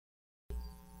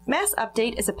Mass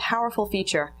Update is a powerful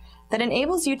feature that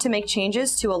enables you to make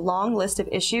changes to a long list of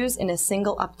issues in a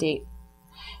single update.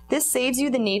 This saves you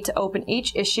the need to open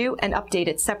each issue and update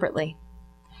it separately.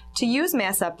 To use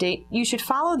Mass Update, you should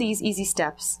follow these easy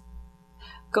steps.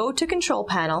 Go to Control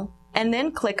Panel and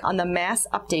then click on the Mass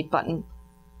Update button.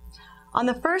 On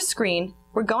the first screen,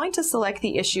 we're going to select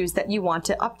the issues that you want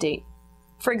to update.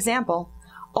 For example,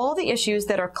 all the issues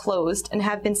that are closed and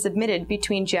have been submitted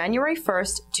between January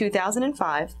 1st,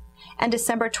 2005 and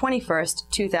December 21st,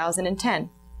 2010.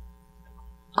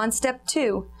 On Step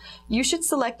 2, you should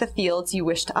select the fields you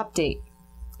wish to update.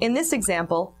 In this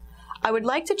example, I would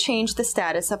like to change the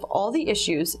status of all the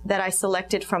issues that I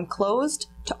selected from closed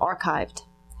to archived.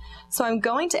 So I'm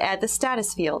going to add the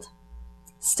status field.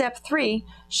 Step 3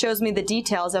 shows me the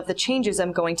details of the changes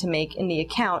I'm going to make in the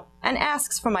account and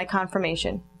asks for my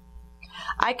confirmation.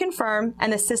 I confirm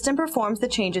and the system performs the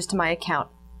changes to my account.